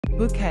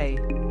Bouquet.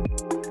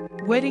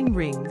 Wedding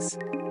rings.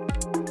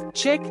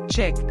 Check,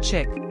 check,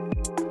 check.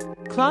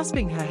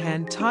 Clasping her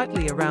hand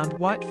tightly around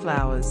white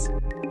flowers,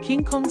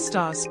 King Kong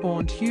star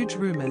spawned huge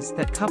rumors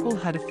that couple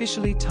had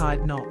officially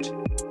tied knot.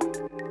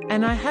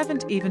 And I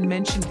haven't even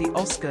mentioned the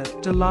Oscar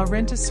de la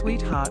Renta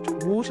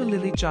sweetheart water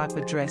lily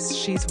Giper dress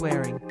she's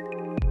wearing.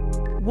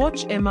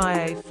 Watch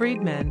Mia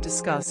Freedman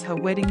discuss her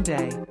wedding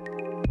day.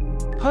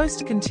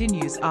 Post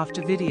continues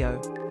after video.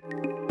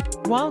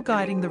 While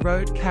guiding the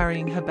road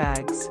carrying her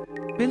bags,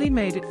 Billy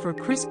made it for a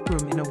crisp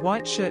groom in a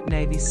white shirt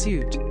navy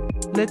suit.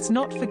 Let's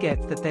not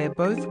forget that they are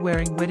both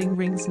wearing wedding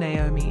rings.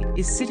 Naomi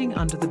is sitting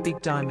under the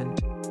big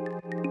diamond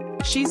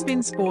she's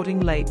been sporting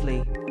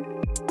lately.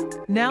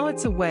 Now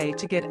it's a way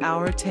to get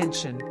our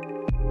attention.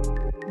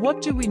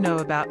 What do we know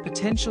about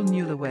potential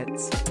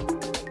newlyweds?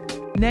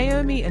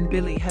 Naomi and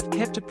Billy have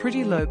kept a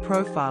pretty low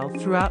profile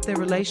throughout their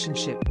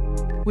relationship,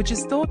 which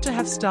is thought to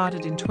have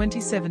started in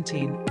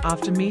 2017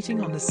 after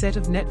meeting on the set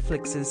of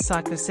Netflix's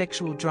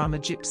psychosexual drama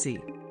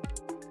Gypsy.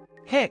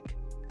 Heck,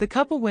 the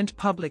couple went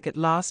public at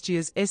last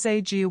year's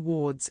SAG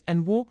Awards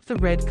and walked the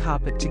red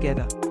carpet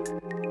together.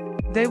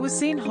 They were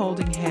seen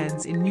holding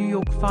hands in New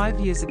York 5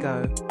 years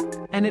ago,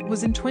 and it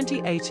was in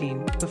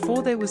 2018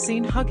 before they were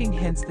seen hugging,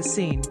 hence the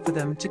scene for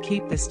them to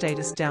keep their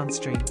status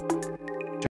downstream.